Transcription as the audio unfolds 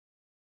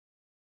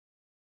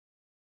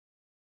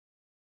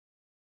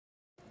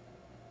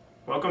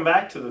Welcome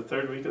back to the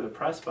third week of the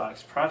Press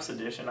Box Preps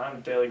Edition.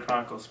 I'm Daily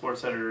Chronicle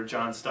sports editor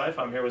John Stife.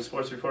 I'm here with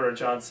sports reporter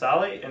John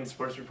Solly and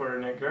sports reporter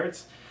Nick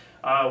Gertz.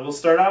 We'll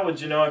start out with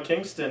Genoa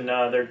Kingston.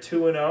 They're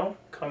 2-0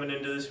 coming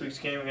into this week's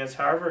game against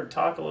Harvard.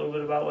 Talk a little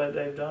bit about what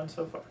they've done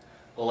so far.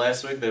 Well,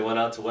 last week they went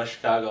out to West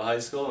Chicago High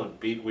School and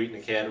beat Wheaton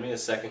Academy, a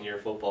second-year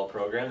football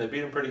program. They beat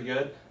them pretty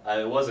good.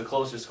 It was a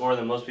closer score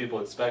than most people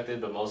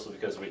expected, but mostly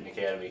because Wheaton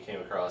Academy came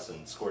across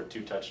and scored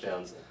 2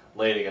 touchdowns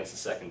late against the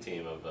second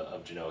team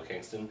of Genoa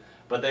Kingston.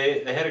 But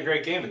they had a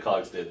great game, the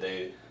Cogs did.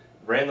 They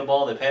ran the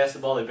ball, they passed the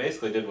ball, they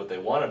basically did what they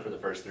wanted for the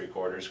first 3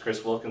 quarters.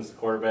 Chris Wilkins, the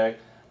quarterback,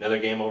 another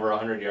game over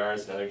 100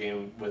 yards, another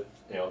game with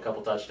a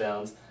couple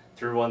touchdowns.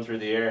 Threw one through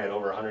the air, had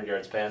over 100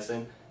 yards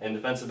passing. And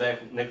defensive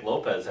back Nick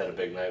Lopez had a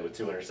big night with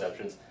 2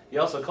 interceptions. He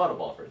also caught a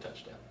ball for a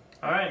touchdown.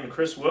 All right, and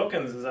Chris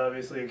Wilkins is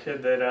obviously a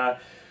kid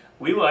that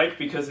we like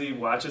because he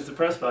watches the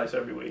Press Box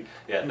every week.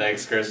 Yeah,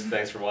 thanks, Chris.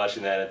 Thanks for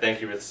watching that. And thank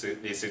you for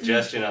the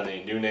suggestion on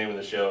the new name of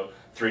the show,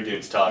 Three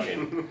Dudes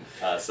Talking.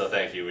 So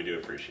thank you. We do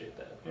appreciate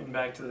that. And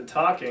back to the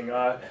talking.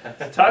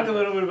 Talk a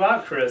little bit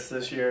about Chris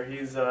this year.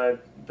 He's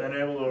been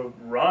able to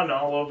run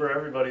all over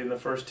everybody in the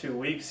first 2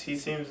 weeks. He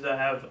seems to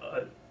have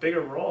a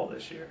bigger role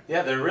this year.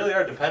 Yeah, they really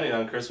are depending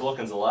on Chris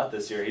Wilkins a lot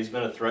this year. He's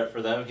been a threat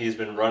for them. He's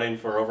been running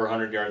for over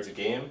 100 yards a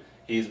game.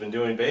 He's been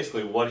doing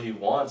basically what he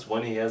wants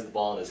when he has the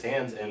ball in his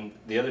hands. And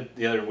the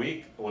other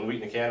week, when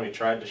Wheaton Academy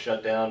tried to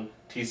shut down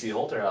T.C.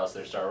 Holterhouse,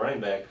 their star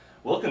running back,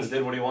 Wilkins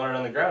did what he wanted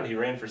on the ground. He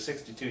ran for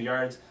 62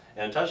 yards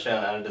and a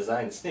touchdown on a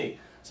designed sneak.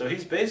 So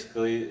he's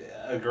basically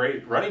a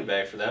great running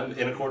back for them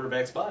in a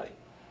quarterback's body.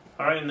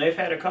 All right, and they've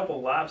had a couple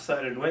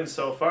lopsided wins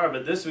so far,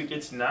 but this week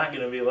it's not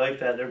going to be like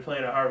that. They're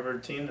playing a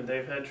Harvard team that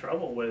they've had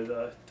trouble with.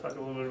 Talk a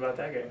little bit about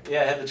that game.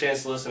 Yeah, I had the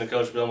chance to listen to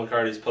Coach Bill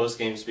McCarty's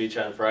post-game speech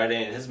on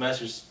Friday, and his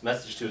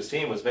message to his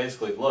team was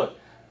basically, look,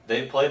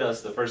 they played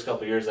us the first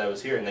couple of years I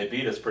was here, and they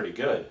beat us pretty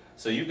good.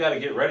 So you've got to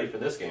get ready for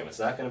this game. It's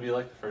not going to be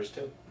like the first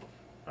 2.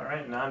 All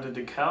right, and on to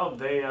DeKalb.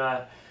 They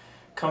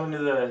come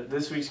into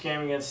this week's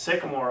game against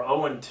Sycamore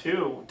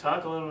 0-2.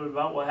 Talk a little bit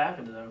about what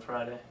happened to them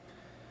Friday.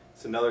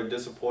 It's another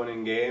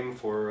disappointing game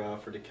for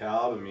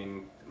DeKalb. I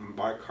mean,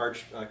 Mark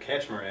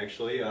Katchmer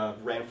actually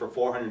ran for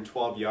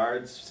 412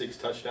 yards, 6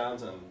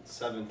 touchdowns, and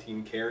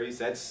 17 carries.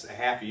 That's a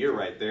half a year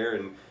right there,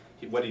 and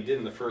what he did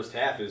in the first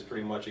half is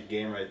pretty much a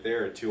game right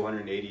there,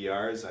 280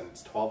 yards and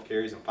 12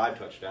 carries and 5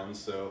 touchdowns.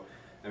 So,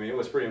 I mean, it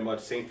was pretty much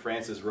St.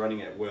 Francis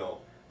running at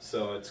will.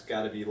 So it's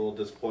got to be a little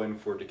disappointing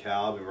for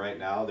DeKalb, and right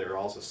now they're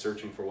also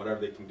searching for whatever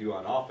they can do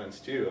on offense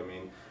too. I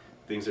mean,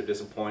 things are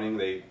disappointing.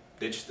 They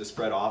ditched the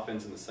spread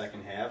offense in the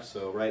second half,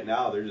 so right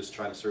now they're just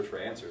trying to search for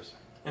answers.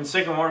 And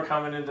Sycamore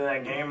coming into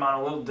that game on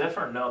a little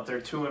different note.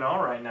 They're 2-0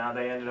 right now.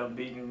 They ended up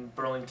beating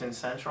Burlington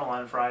Central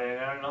on Friday.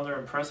 And another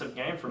impressive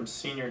game from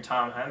senior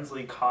Tom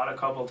Hensley. Caught a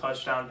couple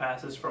touchdown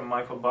passes from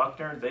Michael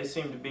Buckner. They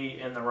seem to be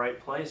in the right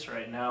place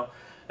right now,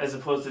 as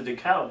opposed to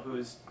DeKalb,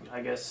 who's,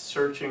 I guess,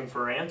 searching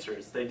for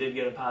answers. They did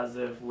get a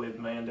positive with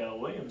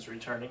Mandel Williams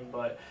returning,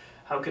 but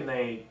how can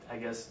they, I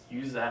guess,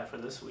 use that for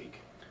this week?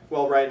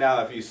 Well, right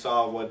now, if you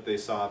saw what they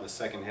saw in the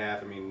second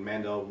half, I mean,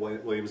 Mandel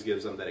Williams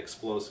gives them that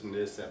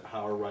explosiveness, that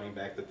power running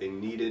back that they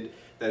needed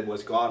that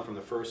was gone from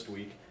the first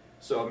week.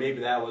 So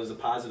maybe that was the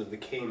positive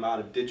that came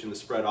out of ditching the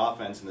spread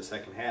offense in the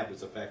second half,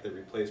 is the fact that they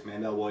replaced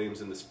Mandel Williams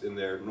in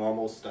their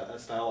normal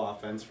style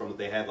offense from what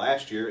they had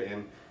last year,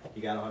 and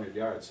he got 100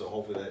 yards. So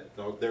hopefully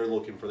they're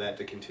looking for that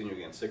to continue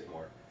against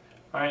Sycamore.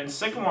 All right, and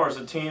Sycamore is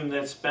a team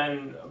that's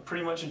been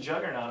pretty much a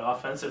juggernaut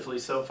offensively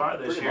so far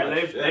this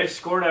year. They've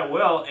scored at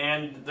will,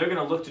 and they're going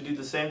to look to do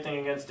the same thing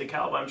against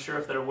DeKalb. I'm sure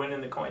if they're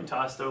winning the coin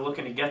toss, they're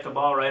looking to get the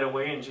ball right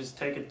away and just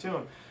take it to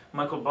them.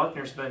 Michael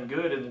Buckner's been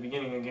good in the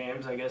beginning of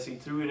games. I guess he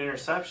threw an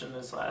interception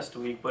this last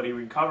week, but he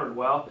recovered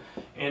well.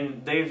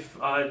 And they've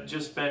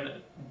just been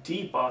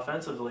deep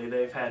offensively.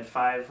 They've had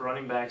 5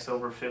 running backs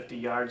over 50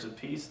 yards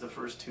apiece the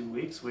first 2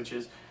 weeks, which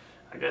is,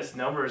 I guess,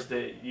 numbers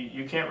that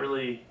you can't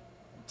really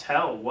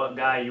tell what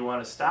guy you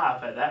want to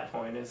stop at that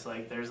point. It's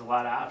like there's a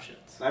lot of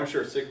options. I'm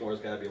sure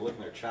Sycamore's got to be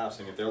looking their chops.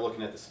 I mean, if they're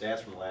looking at the stats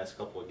from the last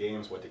couple of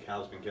games, what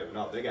DeKalb's been giving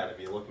up, they got to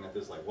be looking at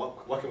this like,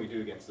 what can we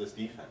do against this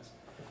defense?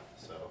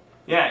 So.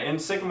 Yeah,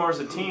 and Sycamore's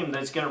a team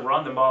that's going to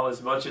run the ball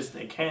as much as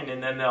they can,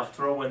 and then they'll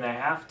throw when they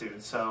have to.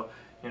 So,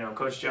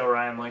 Coach Joe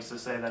Ryan likes to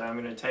say that I'm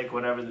going to take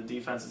whatever the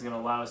defense is going to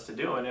allow us to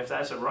do, and if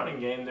that's a running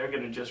game, they're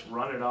going to just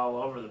run it all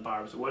over the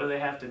barbs. What do they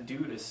have to do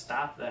to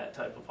stop that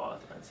type of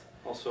offense?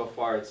 Well, so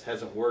far it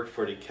hasn't worked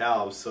for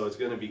DeKalb, so it's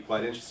going to be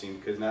quite interesting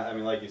because now, I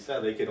mean, like you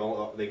said, they could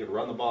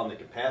run the ball and they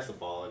could pass the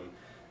ball, and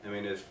I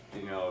mean, if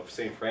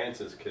St.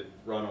 Francis could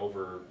run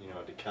over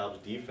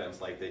DeKalb's defense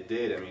like they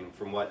did, I mean,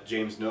 from what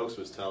James Noakes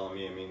was telling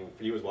me, I mean,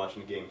 he was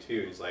watching the game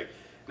too. He's like,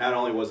 not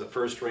only was the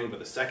first string, but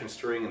the second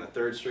string and the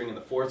third string and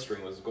the fourth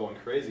string was going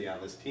crazy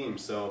on this team.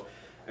 So,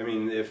 I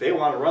mean, if they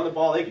want to run the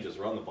ball, they could just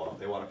run the ball. If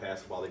they want to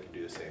pass the ball, they can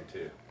do the same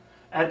too.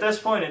 At this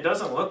point, it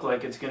doesn't look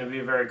like it's going to be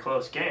a very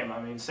close game.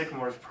 I mean,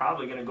 Sycamore's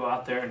probably going to go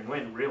out there and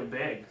win real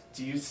big.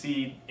 Do you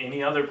see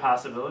any other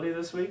possibility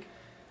this week?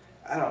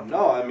 I don't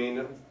know. I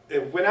mean,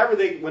 whenever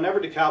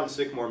DeKalb and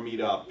Sycamore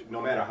meet up,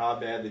 no matter how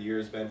bad the year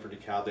has been for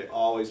DeKalb, they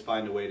always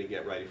find a way to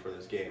get ready for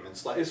this game.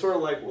 It's sort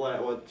of like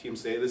what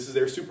teams say. This is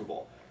their Super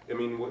Bowl. I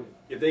mean,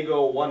 if they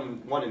go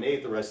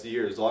 1-8 the rest of the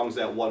year, as long as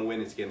that one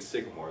win is against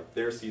Sycamore,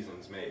 their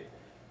season's made.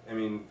 I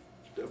mean,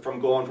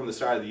 from the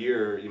start of the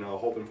year,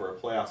 hoping for a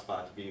playoff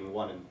spot to being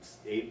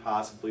 1-8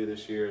 possibly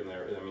this year, and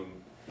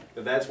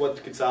if that's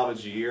what could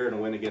salvage a year and a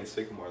win against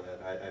Sycamore,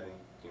 that I think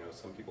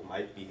some people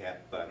might be happy,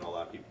 but I know a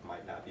lot of people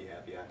might not be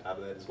happy on top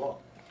of that as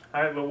well.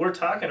 All right, but we're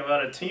talking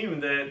about a team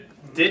that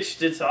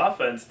ditched its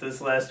offense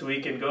this last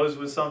week and goes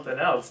with something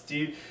else. Do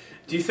you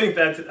think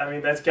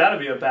that's got to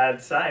be a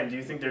bad sign? Do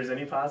you think there's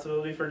any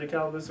possibility for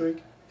DeKalb this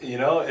week?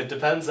 It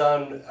depends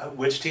on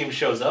which team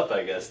shows up,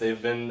 I guess.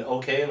 They've been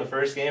okay in the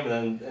first game, and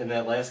then in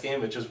that last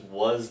game, it just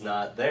was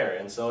not there.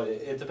 And so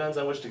it depends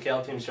on which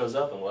DeKalb team shows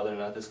up and whether or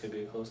not this could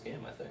be a close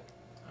game, I think.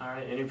 All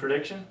right, any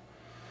prediction?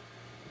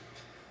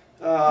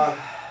 All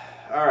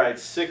right,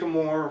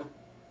 Sycamore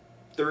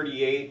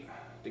 38,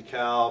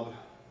 DeKalb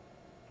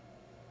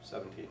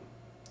 17.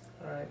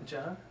 All right,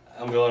 John?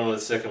 I'm going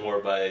with Sycamore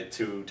by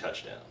 2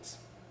 touchdowns.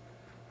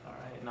 All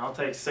right, and I'll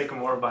take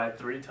Sycamore by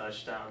 3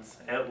 touchdowns,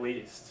 at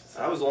least.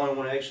 So I was the only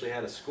one who actually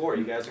had a score.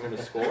 You guys are going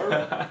to score?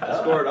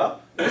 Score it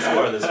up? They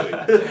score this week.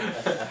 All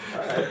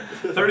right.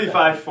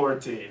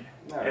 35-14.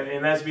 Right.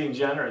 And that's being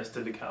generous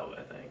to DeKalb,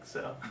 I think,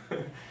 so,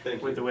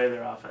 Thank with you. the way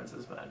their offense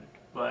has been.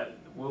 But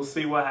we'll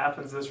see what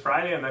happens this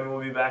Friday, and then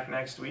we'll be back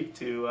next week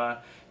to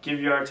give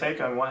you our take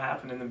on what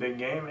happened in the big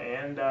game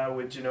and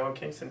with Genoa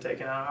Kingston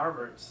taking on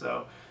Harvard.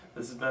 So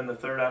this has been the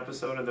 3rd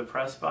episode of the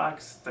Press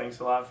Box. Thanks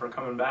a lot for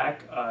coming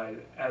back.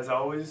 As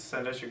always,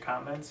 send us your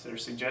comments or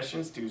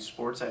suggestions to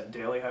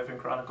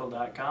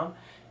sports@daily-chronicle.com,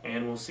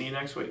 and we'll see you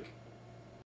next week.